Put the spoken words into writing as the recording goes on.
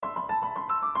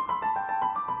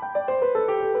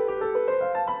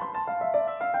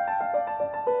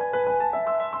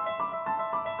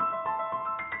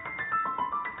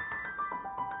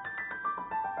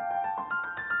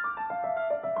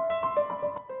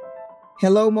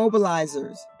Hello,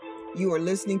 mobilizers. You are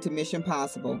listening to Mission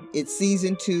Possible. It's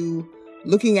season 2,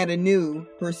 looking at a new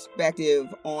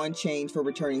perspective on change for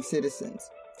returning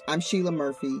citizens. I'm Sheila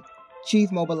Murphy,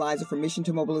 Chief Mobilizer for Mission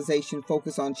to Mobilization,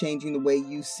 focused on changing the way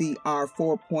you see our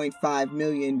 4.5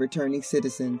 million returning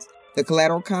citizens, the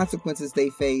collateral consequences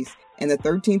they face, and the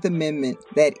 13th Amendment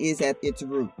that is at its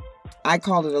root. I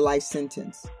call it a life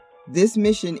sentence. This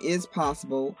mission is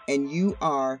possible, and you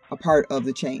are a part of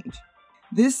the change.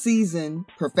 This season,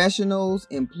 professionals,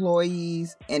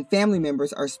 employees, and family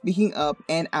members are speaking up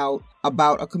and out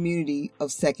about a community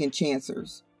of second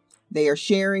chancers. They are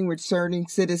sharing returning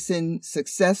citizen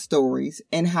success stories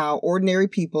and how ordinary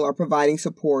people are providing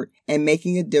support and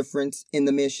making a difference in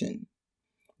the mission.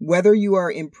 Whether you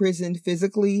are imprisoned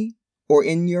physically or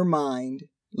in your mind,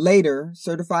 later,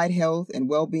 certified health and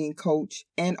well-being coach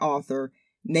and author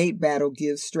Nate Battle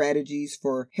gives strategies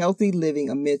for healthy living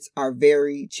amidst our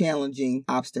very challenging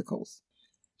obstacles.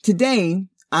 Today,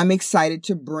 I'm excited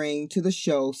to bring to the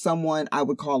show someone I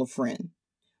would call a friend.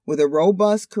 With a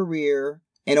robust career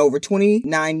and over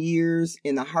 29 years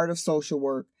in the heart of social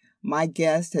work, my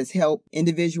guest has helped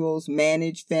individuals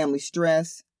manage family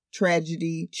stress,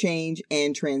 tragedy, change,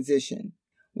 and transition.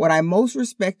 What I most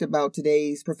respect about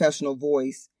today's professional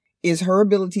voice is her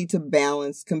ability to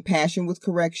balance compassion with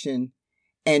correction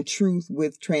and truth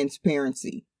with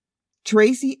transparency.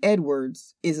 Tracy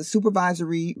Edwards is a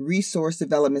supervisory resource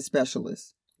development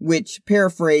specialist, which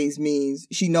paraphrase means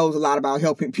she knows a lot about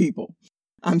helping people.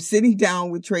 I'm sitting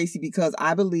down with Tracy because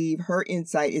I believe her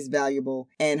insight is valuable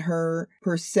and her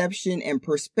perception and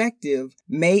perspective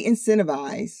may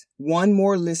incentivize one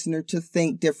more listener to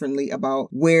think differently about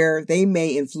where they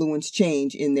may influence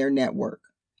change in their network.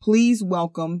 Please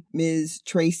welcome Ms.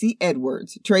 Tracy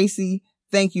Edwards. Tracy,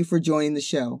 thank you for joining the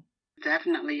show.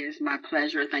 Definitely is my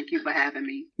pleasure. Thank you for having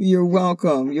me. You're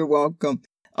welcome. You're welcome.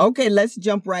 Okay, let's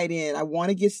jump right in. I want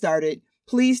to get started.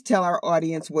 Please tell our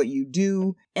audience what you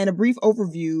do and a brief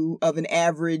overview of an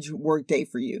average workday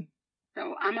for you.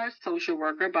 So I'm a social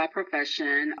worker by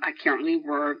profession. I currently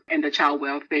work in the child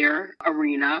welfare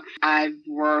arena. I've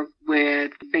worked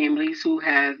with families who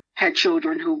have had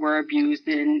children who were abused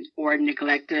or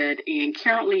neglected. And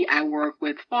currently I work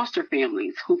with foster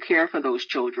families who care for those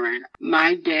children.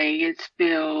 My day is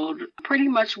filled pretty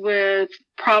much with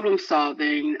problem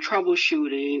solving,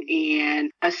 troubleshooting,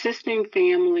 and assisting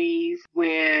families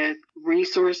with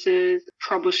resources,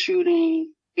 troubleshooting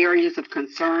areas of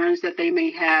concerns that they may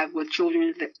have with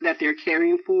children that they're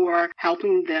caring for,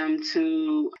 helping them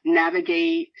to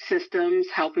navigate systems,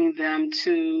 helping them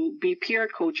to be peer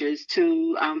coaches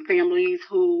to families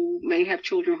who may have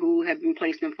children who have been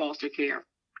placed in foster care.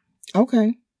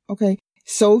 Okay.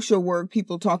 Social work,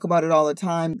 people talk about it all the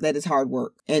time. That is hard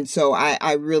work. And so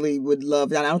I really would love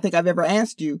that. I don't think I've ever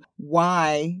asked you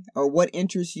why or what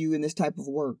interests you in this type of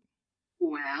work.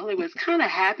 Well, it was kind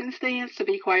of happenstance, to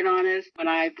be quite honest. When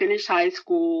I finished high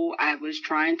school, I was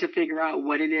trying to figure out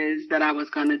what it is that I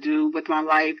was going to do with my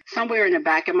life. Somewhere in the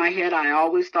back of my head, I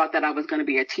always thought that I was going to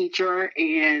be a teacher.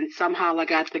 And somehow I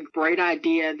got the great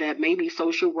idea that maybe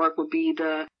social work would be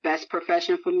the best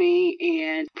profession for me.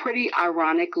 And pretty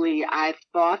ironically, I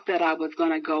thought that I was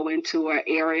going to go into an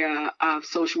area of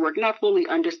social work, not fully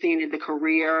understanding the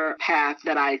career path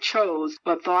that I chose,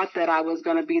 but thought that I was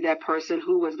going to be that person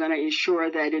who was going to ensure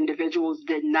that individuals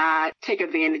did not take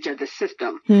advantage of the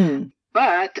system.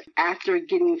 But after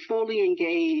getting fully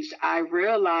engaged, I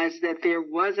realized that there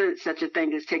wasn't such a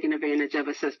thing as taking advantage of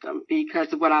a system, because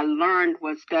what I learned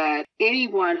was that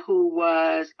anyone who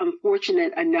was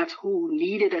unfortunate enough who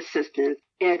needed assistance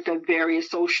at the various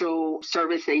social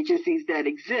service agencies that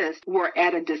exist were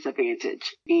at a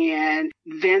disadvantage. And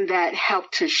then that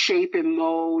helped to shape and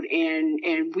mold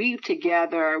and weave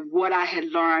together what I had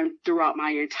learned throughout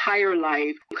my entire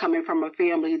life, coming from a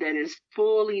family that is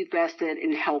fully vested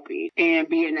in helping and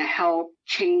being a help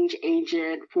change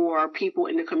agent for people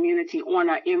in the community on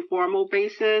an informal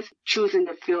basis. Choosing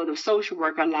the field of social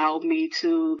work allowed me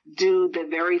to do the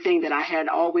very thing that I had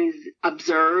always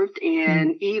observed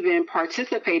and even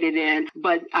participated in,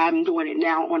 but I'm doing it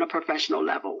now on a professional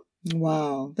level.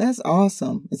 Wow, that's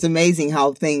awesome. It's amazing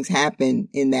how things happen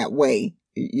in that way.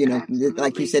 You know, Absolutely.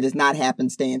 Like you said, it's not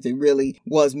happenstance. It really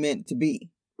was meant to be.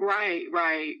 Right.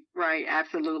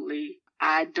 Absolutely.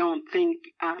 I don't think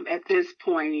at this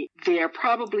point there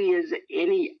probably is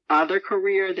any other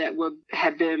career that would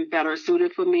have been better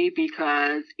suited for me,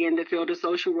 because in the field of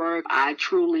social work, I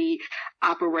truly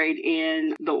operate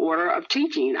in the order of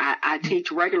teaching. I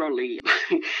teach regularly,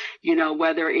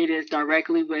 whether it is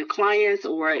directly with clients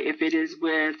or if it is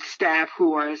with staff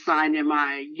who are assigned in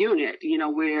my unit.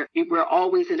 We're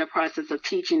always in the process of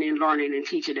teaching and learning and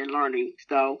teaching and learning.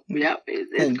 So, yep,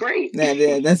 it's great.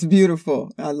 That's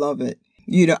beautiful. I love it.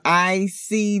 I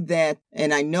see that,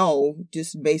 and I know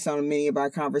just based on many of our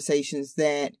conversations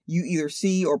that you either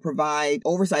see or provide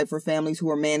oversight for families who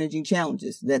are managing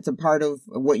challenges. That's a part of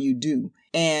what you do.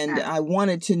 And I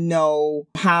wanted to know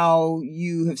how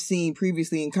you have seen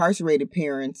previously incarcerated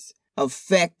parents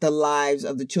affect the lives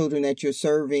of the children that you're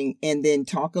serving, and then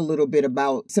talk a little bit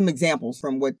about some examples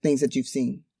from what things that you've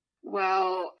seen.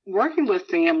 Well, working with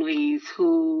families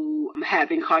who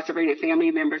have incarcerated family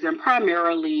members, and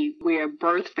primarily where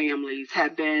birth families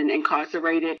have been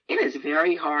incarcerated, it is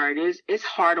very hard. It's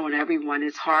hard on everyone.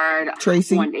 It's hard.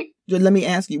 Tracy, let me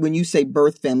ask you, when you say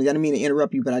birth families, I don't mean to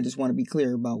interrupt you, but I just want to be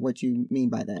clear about what you mean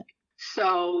by that.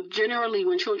 So generally,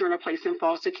 when children are placed in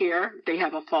foster care, they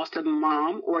have a foster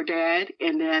mom or dad,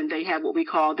 and then they have what we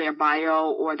call their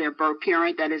bio or their birth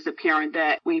parent. That is the parent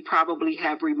that we probably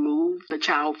have removed the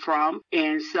child from.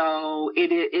 And so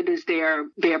it is their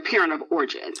parent of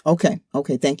origin. Okay.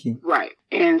 Thank you. Right.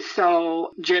 And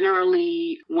so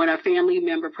generally, when a family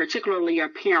member, particularly a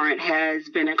parent, has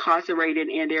been incarcerated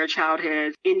and their child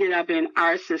has ended up in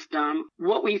our system,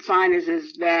 what we find is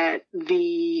that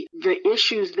the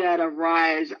issues that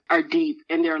arise are deep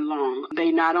and they're long.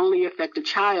 They not only affect the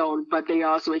child, but they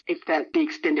also affect the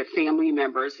extended family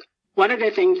members. One of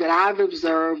the things that I've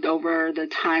observed over the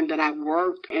time that I've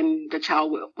worked in the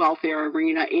child welfare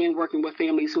arena and working with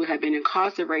families who have been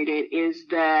incarcerated is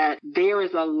that there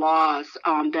is a loss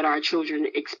that our children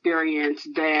experience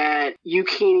that you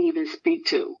can't even speak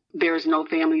to. There's no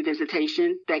family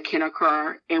visitation that can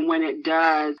occur. And when it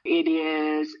does, it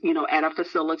is, at a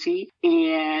facility.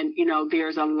 And,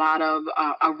 there's a lot of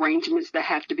arrangements that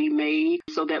have to be made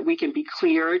so that we can be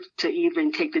cleared to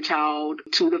even take the child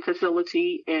to the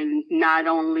facility. And not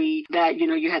only that,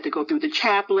 you have to go through the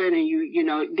chaplain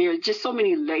and there's just so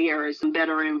many layers that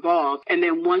are involved. And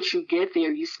then once you get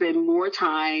there, you spend more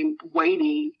time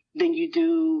waiting than you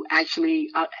do actually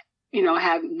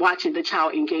watching the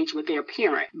child engage with their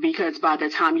parent, because by the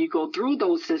time you go through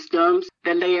those systems,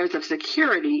 the layers of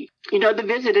security, the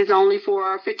visit is only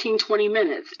for 15, 20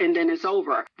 minutes and then it's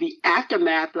over. The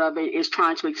aftermath of it is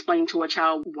trying to explain to a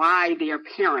child why their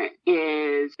parent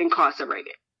is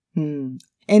incarcerated. And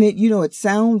it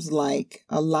sounds like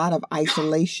a lot of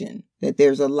isolation, that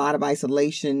there's a lot of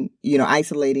isolation,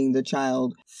 isolating the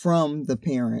child from the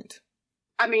parent.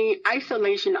 I mean,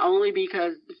 isolation only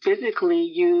because physically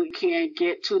you can't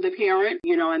get to the parent,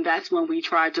 and that's when we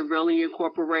try to really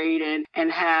incorporate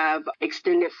and have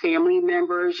extended family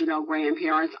members,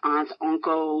 grandparents, aunts,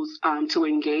 uncles, to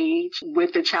engage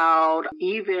with the child,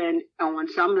 even on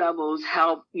some levels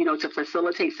help, to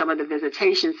facilitate some of the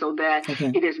visitation so that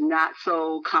it is not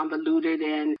so convoluted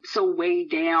and so weighed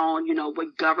down,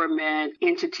 with government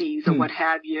entities or what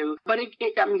have you. But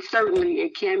certainly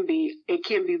it can be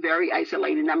very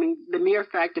isolating. I mean, the mere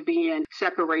fact of being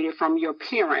separated from your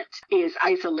parent is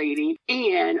isolating.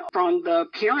 And from the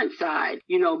parent side,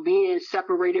 being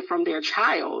separated from their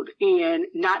child and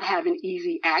not having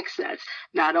easy access,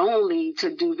 not only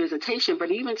to do visitation,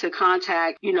 but even to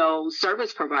contact,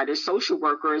 service providers, social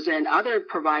workers and other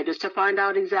providers to find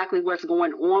out exactly what's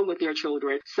going on with their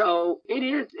children. So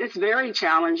it's very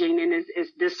challenging and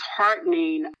it's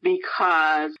disheartening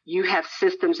because you have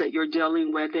systems that you're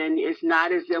dealing with, and it's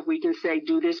not as if we can say,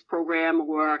 do this program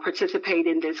or participate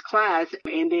in this class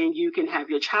and then you can have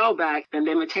your child back. The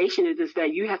limitation is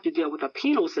that you have to deal with a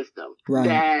penal system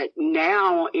that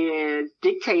now is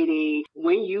dictating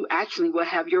when you actually will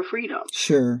have your freedom.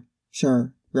 Sure.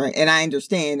 Right. And I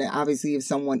understand that obviously if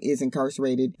someone is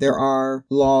incarcerated, there are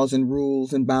laws and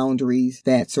rules and boundaries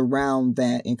that surround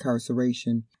that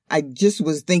incarceration. I just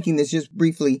was thinking this just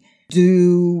briefly.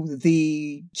 Do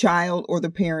the child or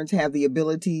the parents have the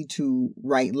ability to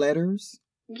write letters?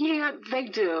 Yeah, they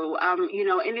do.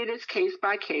 And it is case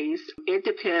by case. It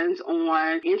depends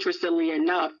on, interestingly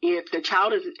enough, if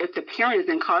the parent is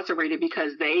incarcerated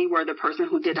because they were the person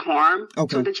who did harm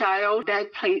to the child, that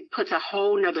puts a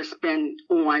whole nother spin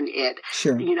on it.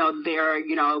 Sure. There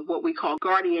are, what we call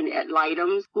guardian ad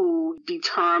litem who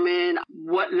determine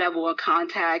what level of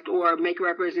contact or make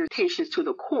representations to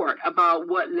the court about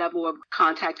what level of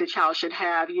contact the child should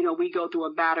have. We go through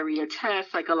a battery of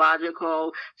tests,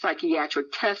 psychological,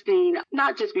 psychiatric testing,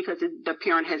 not just because the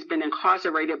parent has been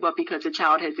incarcerated, but because the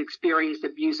child has experienced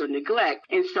abuse or neglect.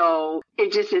 And so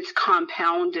it's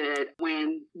compounded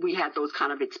when we have those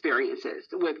kind of experiences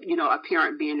with, a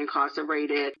parent being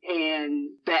incarcerated and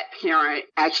that parent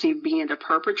actually being the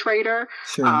perpetrator.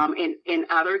 Sure. In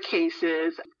other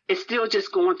cases, it's still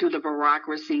just going through the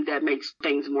bureaucracy that makes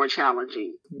things more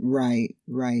challenging. Right.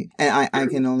 And I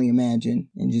can only imagine,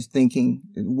 and just thinking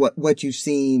what you've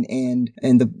seen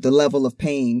and the level of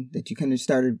pain that you kind of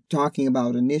started talking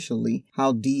about initially,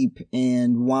 how deep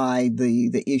and wide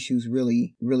the issues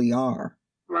really are.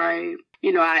 Right.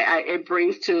 It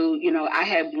brings to, I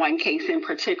had one case in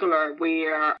particular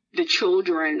where the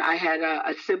children, I had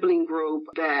a sibling group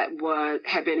that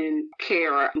had been in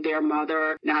care. Their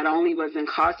mother not only was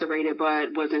incarcerated,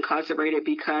 but was incarcerated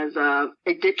because of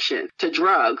addiction to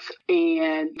drugs.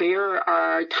 And there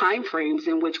are time frames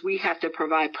in which we have to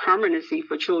provide permanency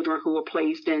for children who are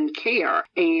placed in care.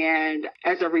 And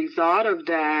as a result of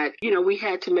that, we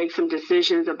had to make some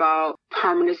decisions about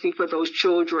permanency for those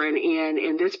children. And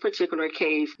in this particular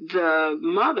case, the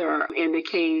mother in the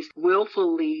case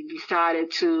willfully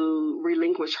decided to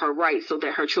relinquish her rights so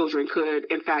that her children could,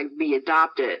 in fact, be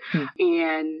adopted.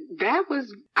 And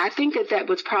I think that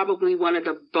was probably one of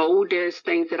the boldest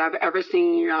things that I've ever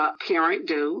seen a parent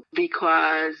do,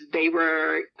 because they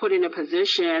were put in a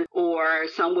position, or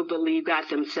some would believe got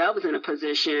themselves in a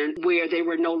position where they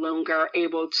were no longer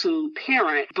able to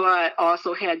parent, but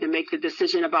also had to make the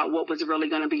decision about what was really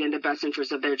going to be in the best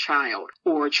interest of their child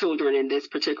or children in this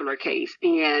particular case.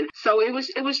 And so it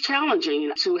was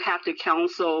challenging to have to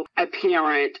counsel a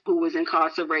parent who was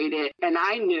incarcerated. And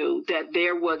I knew that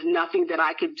there was nothing that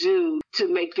I could do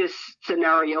to make this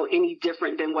scenario any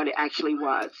different than what it actually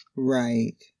was.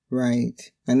 Right.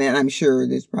 And then I'm sure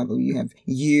you have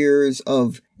years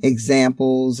of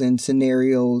examples and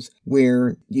scenarios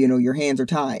where, your hands are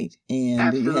tied and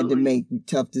Absolutely. You had to make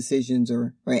tough decisions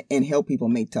and help people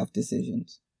make tough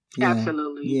decisions. Yeah.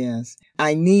 Absolutely. Yes.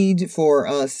 I need for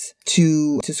us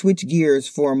to switch gears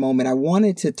for a moment. I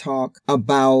wanted to talk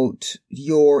about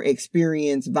your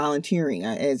experience volunteering.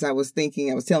 As I was thinking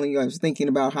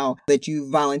about how that you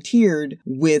volunteered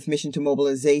with Mission to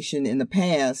Mobilization in the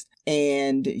past,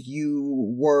 and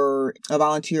you were a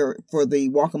volunteer for the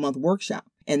Walk a Month workshop.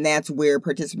 And that's where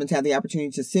participants have the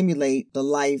opportunity to simulate the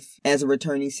life as a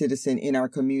returning citizen in our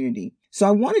community. So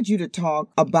I wanted you to talk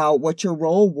about what your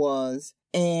role was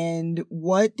and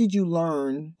what did you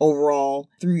learn overall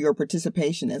through your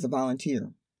participation as a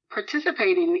volunteer?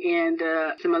 Participating in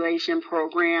the simulation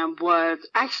program was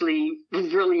actually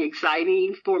really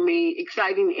exciting for me.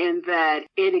 Exciting in that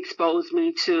it exposed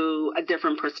me to a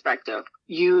different perspective.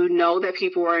 You know that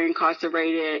people are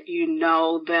incarcerated. You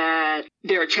know that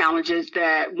there are challenges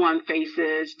that one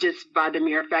faces just by the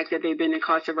mere fact that they've been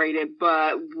incarcerated.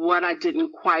 But what I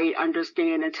didn't quite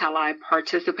understand until I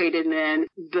participated in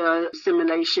the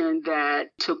simulation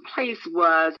that took place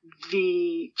was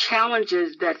the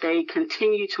challenges that they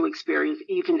continue to experience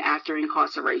even after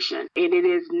incarceration. And it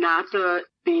is not the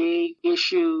big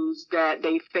issues that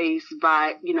they face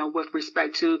with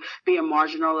respect to being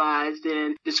marginalized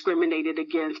and discriminated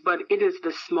against, but it is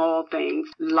the small things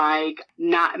like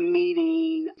not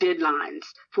meeting deadlines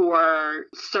for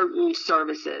certain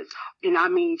services. And I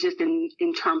mean, just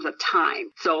in terms of time.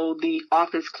 So the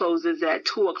office closes at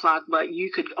 2:00, but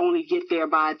you could only get there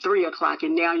by 3:00.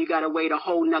 And now you got to wait a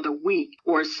whole nother week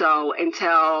or so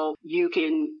until you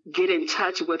can get in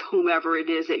touch with whomever it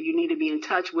is that you need to be in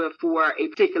touch with for a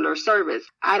particular service.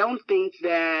 I don't think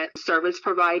that service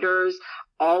providers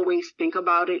always think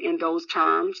about it in those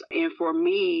terms. And for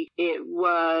me,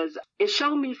 it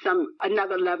showed me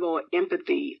another level of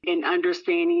empathy in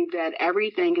understanding that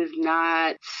everything is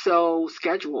not so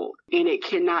scheduled and it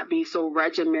cannot be so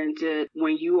regimented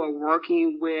when you are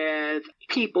working with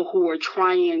people who are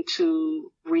trying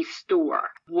to restore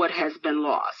what has been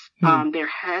lost. There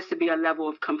has to be a level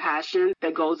of compassion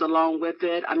that goes along with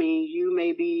it. I mean, you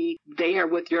may be there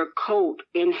with your coat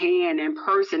in hand and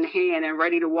purse in hand and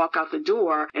ready to walk out the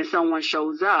door and someone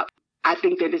shows up. I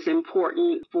think that it's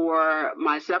important for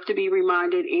myself to be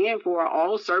reminded and for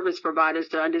all service providers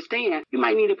to understand you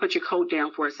might need to put your coat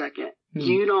down for a second.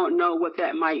 You don't know what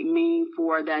that might mean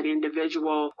for that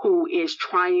individual who is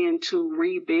trying to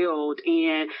rebuild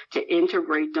and to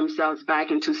integrate themselves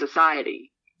back into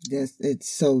society. Yes, it's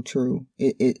so true.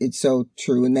 It's so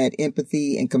true. And that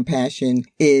empathy and compassion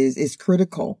is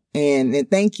critical. And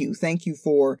thank you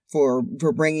for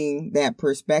bringing that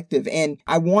perspective. And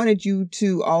I wanted you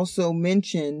to also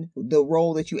mention the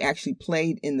role that you actually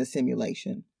played in the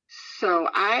simulation. So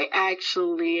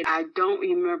I don't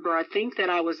remember. I think that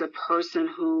I was a person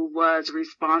who was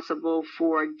responsible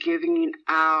for giving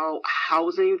out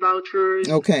housing vouchers.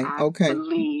 Okay. I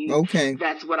believe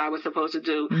that's what I was supposed to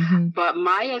do. Mm-hmm. But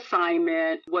my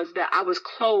assignment was that I was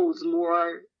closed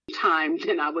more time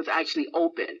than I was actually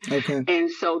open. Okay. And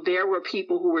so there were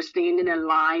people who were standing in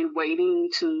line waiting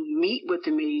to meet with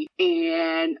me,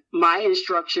 and my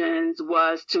instructions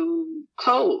was to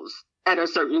close at a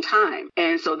certain time.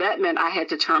 And so that meant I had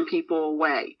to turn people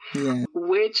away,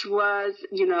 which was,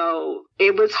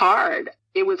 it was hard.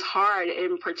 It was hard,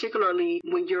 and particularly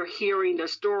when you're hearing the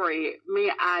story,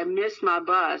 I missed my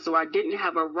bus, or I didn't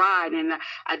have a ride, and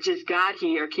I just got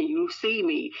here. Can you see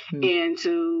me? And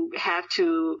to have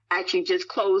to actually just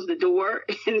close the door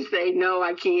and say, no,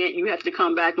 I can't. You have to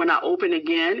come back when I open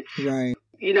again. Right.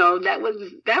 That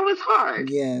was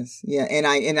hard. Yes. Yeah.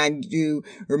 And I do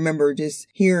remember just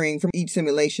hearing from each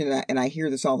simulation, and I hear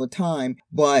this all the time,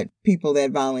 but people that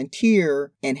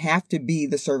volunteer and have to be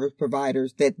the service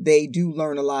providers, that they do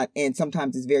learn a lot. And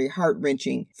sometimes it's very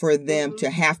heart-wrenching for them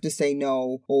to have to say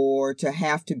no, or to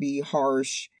have to be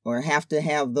harsh, or have to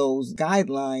have those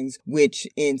guidelines, which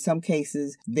in some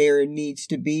cases there needs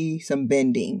to be some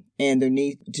bending, and there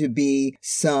needs to be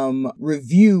some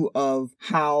review of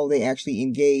how they actually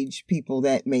engage people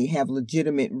that may have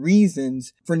legitimate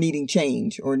reasons for needing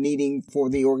change, or needing for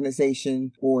the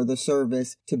organization or the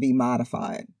service to be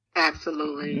modified.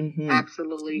 Absolutely. Mm-hmm.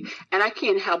 Absolutely. And I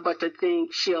can't help but to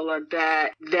think, Sheila,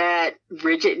 that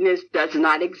rigidness does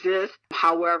not exist.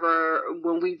 However,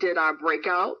 when we did our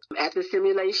breakout at the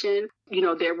simulation,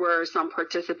 there were some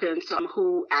participants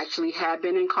who actually had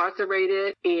been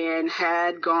incarcerated and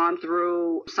had gone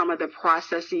through some of the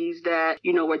processes that,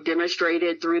 were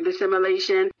demonstrated through the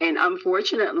simulation. And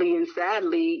unfortunately and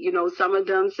sadly, some of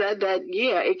them said that,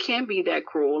 it can be that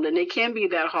cruel and it can be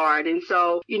that hard. And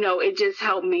so, it just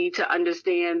helped me to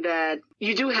understand that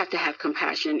you do have to have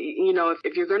compassion.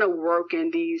 If you're going to work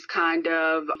in these kind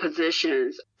of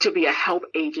positions to be a help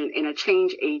agent and a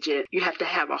change agent, you have to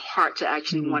have a heart to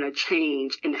actually want to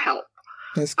change and help.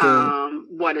 That's good.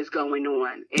 What is going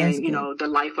on in, the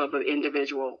life of an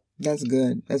individual. That's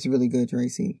good. That's really good,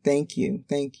 Tracy. Thank you.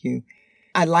 Thank you.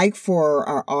 I'd like for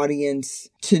our audience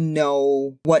to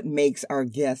know what makes our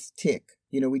guests tick.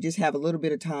 We just have a little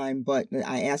bit of time, but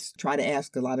I try to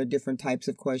ask a lot of different types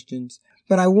of questions.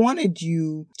 But I wanted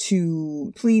you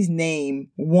to please name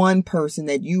one person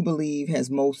that you believe has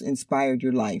most inspired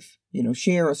your life.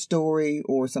 Share a story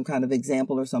or some kind of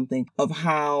example or something of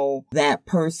how that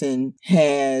person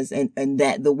has, and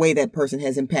that the way that person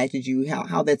has impacted you,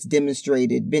 how that's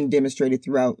been demonstrated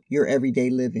throughout your everyday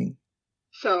living.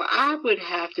 So I would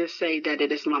have to say that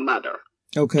it is my mother.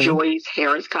 Okay. Joyce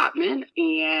Harris Cotman.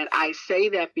 And I say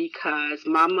that because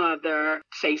my mother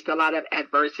faced a lot of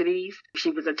adversities.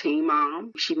 She was a teen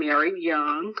mom. She married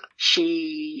young.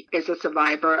 She is a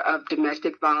survivor of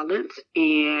domestic violence.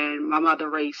 And my mother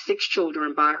raised 6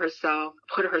 children by herself,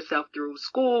 put herself through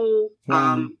school,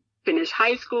 finished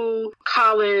high school,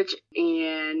 college,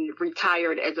 and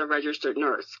retired as a registered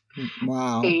nurse.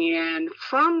 Wow. And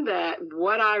from that,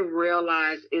 what I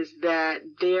realized is that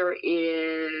there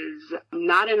is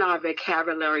not in our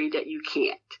vocabulary that you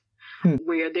can't.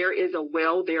 Where there is a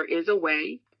will, there is a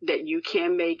way, that you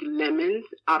can make lemons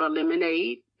out of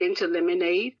lemonade into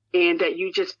lemonade, and that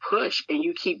you just push and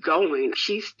you keep going.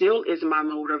 She still is my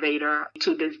motivator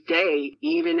to this day,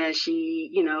 even as she,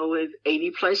 is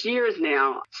 80 plus years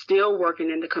now, still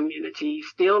working in the community,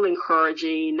 still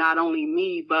encouraging not only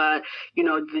me, but,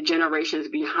 the generations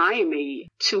behind me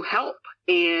to help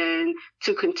and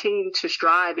to continue to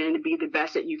strive and to be the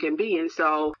best that you can be. And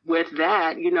so with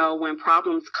that, when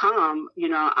problems come,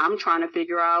 I'm trying to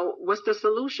figure out what's the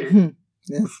solution.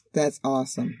 That's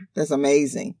awesome. That's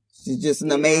amazing. She's just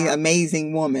an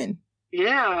amazing woman.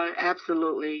 Yeah,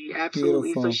 absolutely.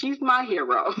 Beautiful. So she's my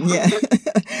hero. Yeah.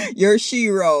 Your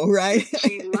shero, right?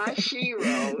 She's my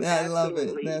shero. I love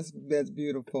it. That's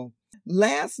beautiful.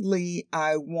 Lastly,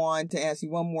 I want to ask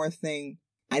you one more thing.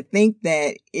 I think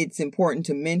that it's important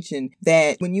to mention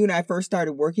that when you and I first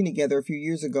started working together a few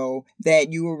years ago,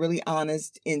 that you were really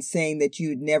honest in saying that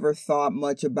you'd never thought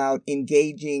much about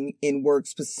engaging in work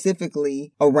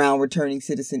specifically around returning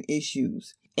citizen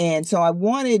issues. And so I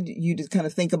wanted you to kind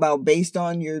of think about, based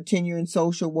on your tenure in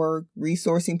social work,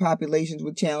 resourcing populations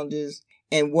with challenges,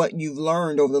 and what you've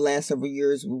learned over the last several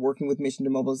years working with Mission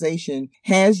Demobilization,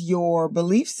 has your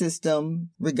belief system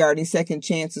regarding second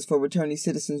chances for returning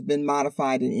citizens been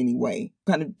modified in any way?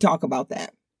 Kind of talk about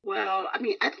that. Well, I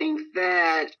mean, I think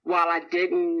that while I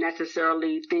didn't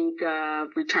necessarily think of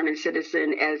returning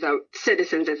citizens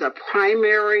as a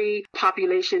primary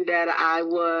population that I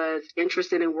was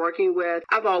interested in working with,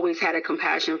 I've always had a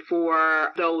compassion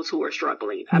for those who are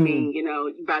struggling. I mean,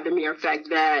 by the mere fact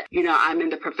that, I'm in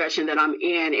the profession that I'm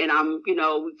in, and I'm,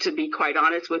 to be quite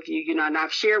honest with you, and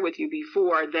I've shared with you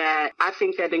before that I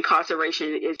think that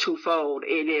incarceration is twofold.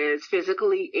 It is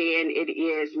physically and it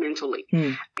is mentally.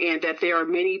 And that there are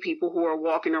many people who are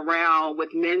walking around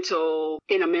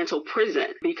in a mental prison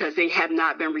because they have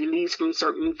not been released from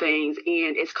certain things.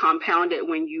 And it's compounded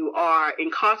when you are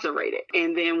incarcerated.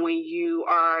 And then when you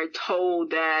are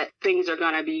told that things are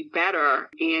going to be better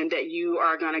and that you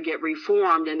are going to get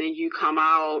reformed, and then you come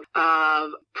out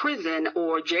of prison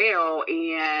or jail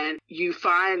and you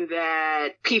find that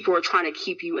people are trying to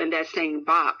keep you in that same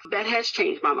box. That has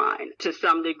changed my mind to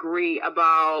some degree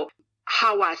about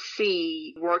how I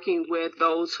see working with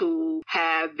those who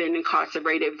have been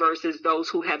incarcerated versus those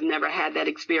who have never had that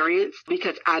experience.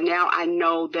 Because I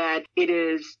know that it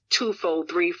is twofold,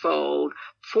 threefold,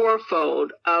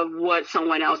 fourfold of what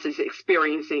someone else is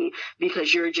experiencing,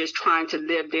 because you're just trying to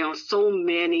live down so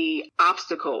many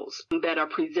obstacles that are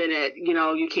presented.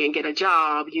 You can't get a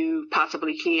job. You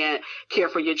possibly can't care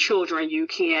for your children. You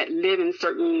can't live in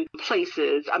certain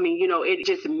places. I mean,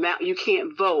 you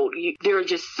can't vote. There are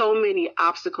just so many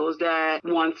obstacles that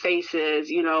one faces,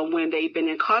 when they've been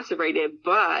incarcerated.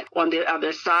 But on the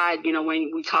other side,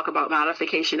 when we talk about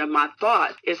modification of my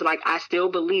thoughts, it's like I still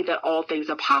believe that all things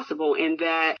are possible, and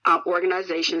that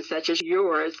organizations such as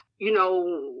yours,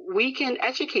 we can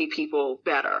educate people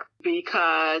better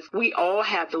because we all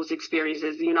have those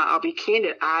experiences. I'll be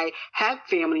candid. I have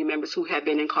family members who have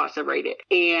been incarcerated,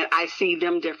 and I see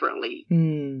them differently.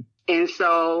 And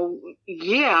so,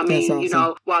 I mean,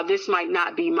 awesome. While this might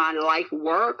not be my life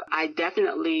work, I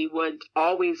definitely would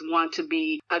always want to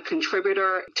be a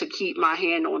contributor to keep my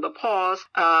hand on the pulse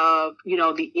of,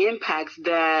 the impacts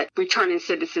that returning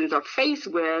citizens are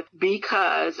faced with,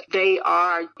 because they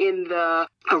are in the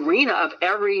arena of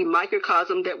every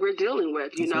microcosm that we're dealing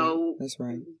with. That's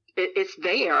right. It's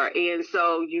there. And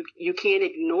so you can't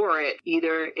ignore it.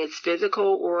 Either it's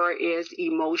physical or it's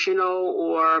emotional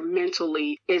or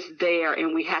mentally. It's there,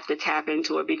 and we have to tap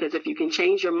into it, because if you can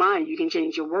change your mind, you can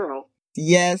change your world.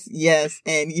 Yes,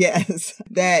 and yes,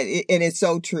 and it's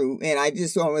so true. And I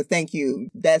just want to thank you.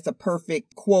 That's a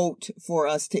perfect quote for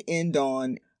us to end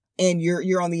on. And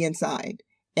you're on the inside.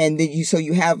 And then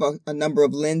you have a number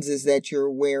of lenses that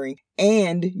you're wearing,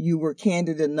 and you were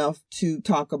candid enough to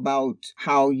talk about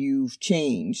how you've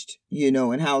changed,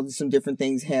 and how some different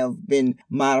things have been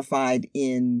modified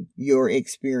in your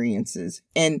experiences.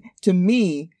 And to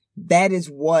me, that is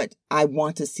what I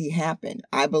want to see happen.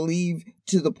 I believe,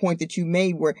 to the point that you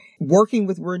made, where working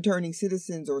with returning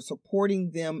citizens or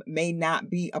supporting them may not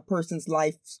be a person's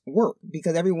life's work,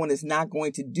 because everyone is not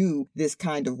going to do this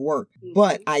kind of work.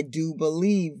 But I do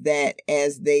believe that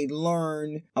as they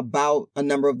learn about a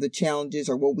number of the challenges,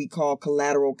 or what we call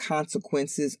collateral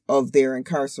consequences of their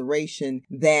incarceration,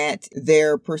 that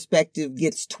their perspective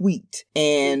gets tweaked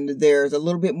and there's a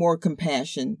little bit more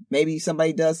compassion. Maybe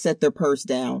somebody does set their purse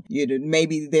down.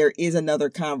 Maybe there is another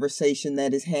conversation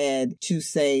that is had to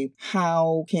say,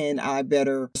 how can I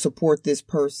better support this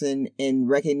person, and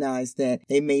recognize that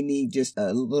they may need just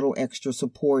a little extra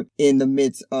support in the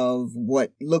midst of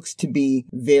what looks to be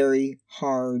very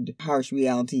harsh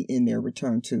reality in their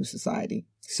return to society.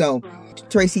 So,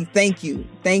 Tracy, thank you.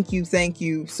 Thank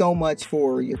you so much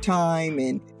for your time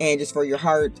and just for your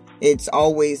heart. It's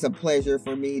always a pleasure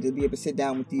for me to be able to sit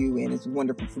down with you, and it's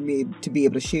wonderful for me to be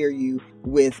able to share you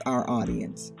with our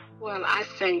audience. Well, I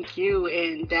thank you,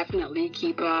 and definitely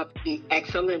keep up the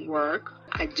excellent work.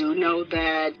 I do know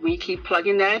that we keep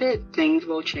plugging at it, things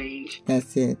will change.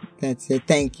 That's it.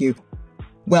 Thank you.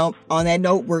 Well, on that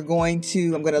note, I'm going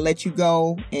to let you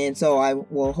go. And so I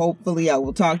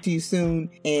will talk to you soon.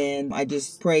 And I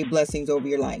just pray blessings over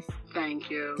your life. Thank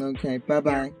you. Okay.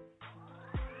 Bye-bye.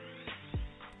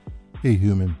 Hey,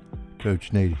 human.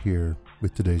 Coach Nate here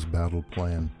with today's battle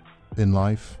plan. In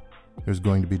life, there's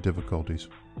going to be difficulties.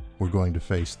 We're going to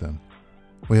face them.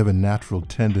 We have a natural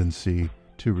tendency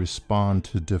to respond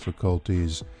to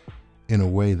difficulties in a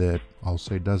way that I'll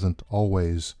say doesn't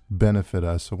always benefit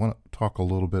us. I want to talk a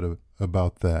little bit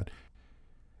about that.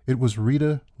 It was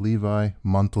Rita Levi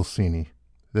Montalcini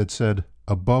that said,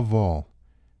 above all,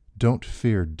 don't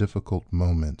fear difficult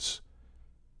moments.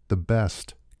 The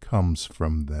best comes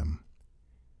from them.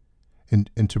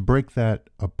 And to break that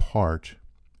apart,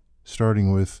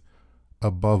 starting with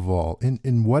above all,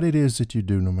 in what it is that you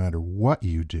do, no matter what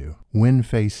you do, when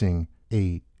facing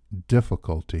a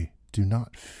difficulty, do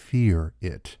not fear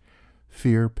it.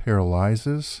 Fear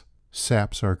paralyzes,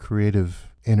 saps our creative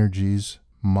energies,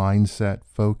 mindset,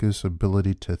 focus,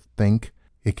 ability to think.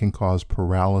 It can cause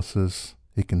paralysis.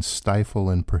 It can stifle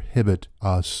and prohibit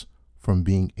us from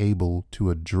being able to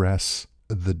address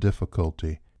the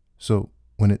difficulty. So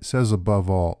when it says above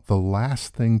all, the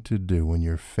last thing to do when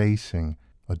you're facing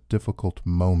a difficult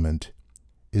moment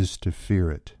is to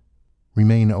fear it.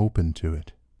 Remain open to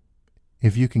it.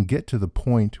 If you can get to the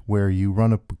point where you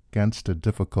run up against a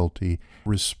difficulty,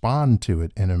 respond to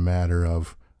it in a matter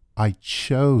of, I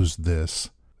chose this,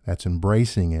 that's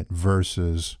embracing it,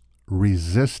 versus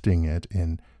resisting it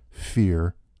in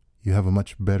fear, you have a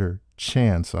much better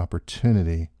chance,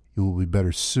 opportunity. You will be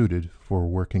better suited for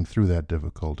working through that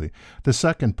difficulty. The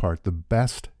second part, the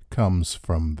best comes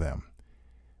from them.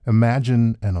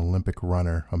 Imagine an Olympic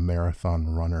runner, a marathon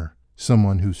runner,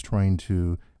 someone who's trying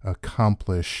to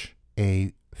accomplish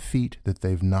a feat that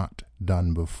they've not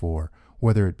done before,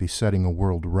 whether it be setting a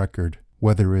world record,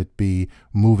 whether it be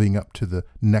moving up to the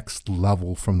next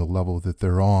level from the level that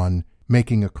they're on,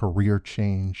 making a career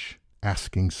change,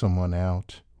 asking someone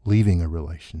out, leaving a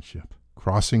relationship,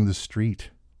 crossing the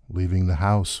street, leaving the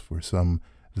house for some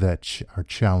that are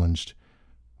challenged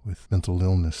with mental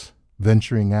illness,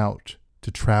 venturing out to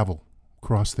travel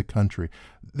across the country.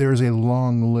 There's a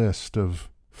long list of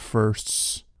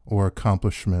firsts or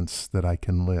accomplishments that I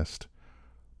can list.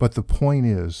 But the point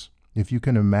is, if you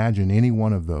can imagine any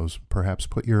one of those, perhaps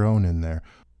put your own in there,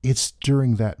 it's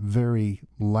during that very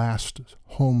last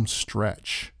home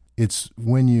stretch. It's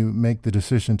when you make the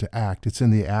decision to act. It's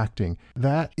in the acting.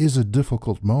 That is a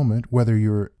difficult moment, whether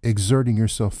you're exerting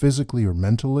yourself physically or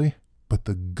mentally, but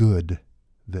the good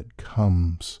that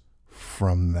comes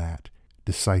from that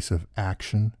decisive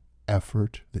action,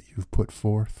 effort that you've put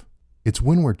forth. It's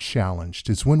when we're challenged.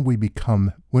 It's when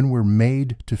we're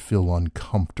made to feel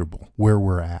uncomfortable where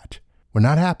we're at. We're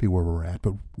not happy where we're at,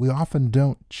 but we often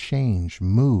don't change,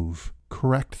 move,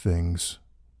 correct things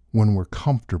when we're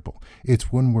comfortable.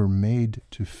 It's when we're made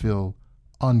to feel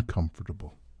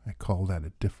uncomfortable. I call that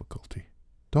a difficulty.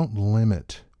 Don't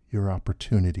limit your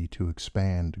opportunity to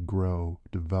expand, grow,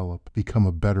 develop, become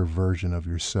a better version of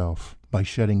yourself by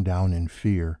shutting down in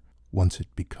fear once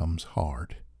it becomes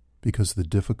hard. Because the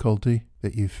difficulty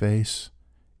that you face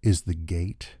is the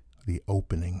gate, the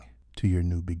opening to your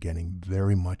new beginning,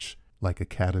 very much like a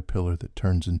caterpillar that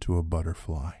turns into a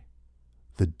butterfly.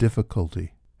 The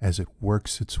difficulty as it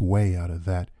works its way out of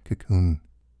that cocoon,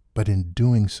 but in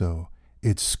doing so,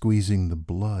 it's squeezing the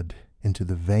blood into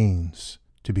the veins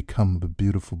to become a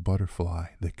beautiful butterfly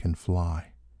that can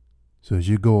fly. So as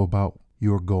you go about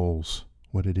your goals,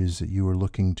 what it is that you are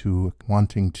looking to,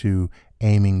 wanting to,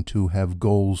 aiming to, have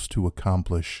goals to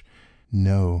accomplish,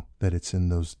 know that it's in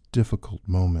those difficult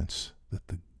moments that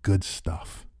the good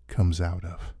stuff comes out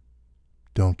of.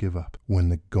 Don't give up when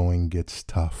the going gets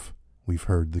tough. We've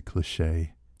heard the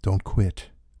cliche. Don't quit.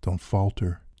 Don't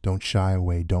falter. Don't shy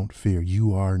away. Don't fear.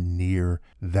 You are near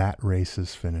that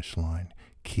race's finish line.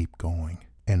 Keep going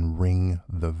and wring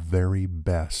the very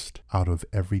best out of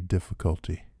every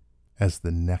difficulty as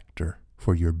the nectar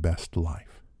for your best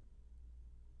life.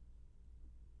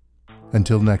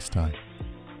 Until next time,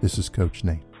 this is Coach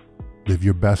Nate. Live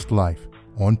your best life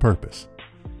on purpose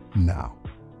now.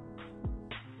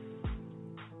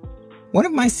 One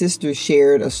of my sisters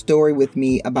shared a story with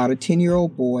me about a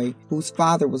 10-year-old boy whose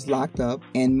father was locked up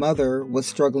and mother was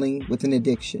struggling with an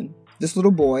addiction. This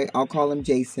little boy, I'll call him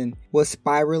Jason, was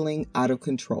spiraling out of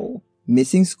control,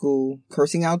 missing school,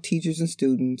 cursing out teachers and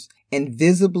students, and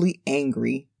visibly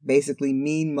angry, basically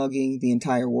mean-mugging the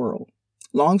entire world.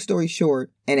 Long story short,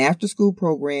 an after-school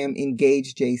program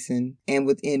engaged Jason, and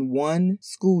within one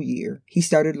school year, he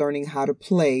started learning how to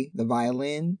play the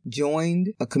violin,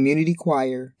 joined a community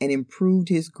choir, and improved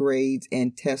his grades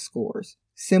and test scores.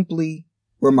 Simply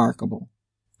remarkable.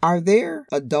 Are there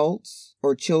adults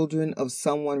or children of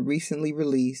someone recently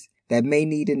released that may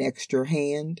need an extra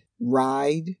hand,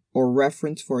 ride, or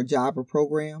reference for a job or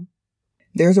program?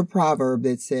 There's a proverb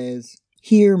that says,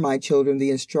 "Hear, my children,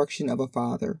 the instruction of a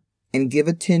father, and give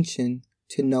attention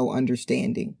to no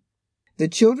understanding." The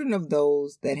children of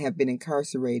those that have been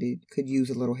incarcerated could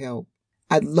use a little help.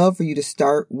 I'd love for you to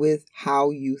start with how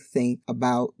you think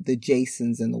about the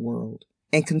Jasons in the world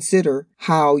and consider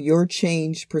how your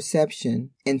changed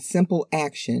perception and simple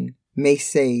action may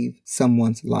save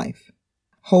someone's life.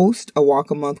 Host a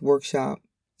Walk a Month workshop,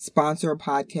 sponsor a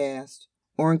podcast,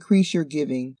 or increase your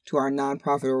giving to our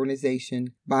nonprofit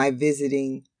organization by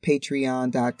visiting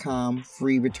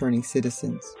patreon.com/free returning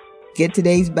citizens. Get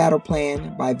today's battle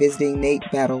plan by visiting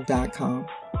natebattle.com.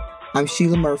 I'm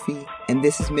Sheila Murphy, and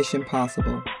this is Mission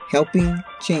Possible, helping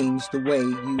change the way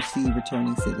you see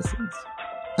returning citizens.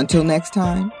 Until next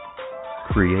time,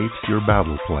 create your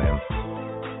battle plan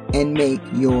and make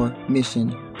your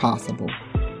mission possible.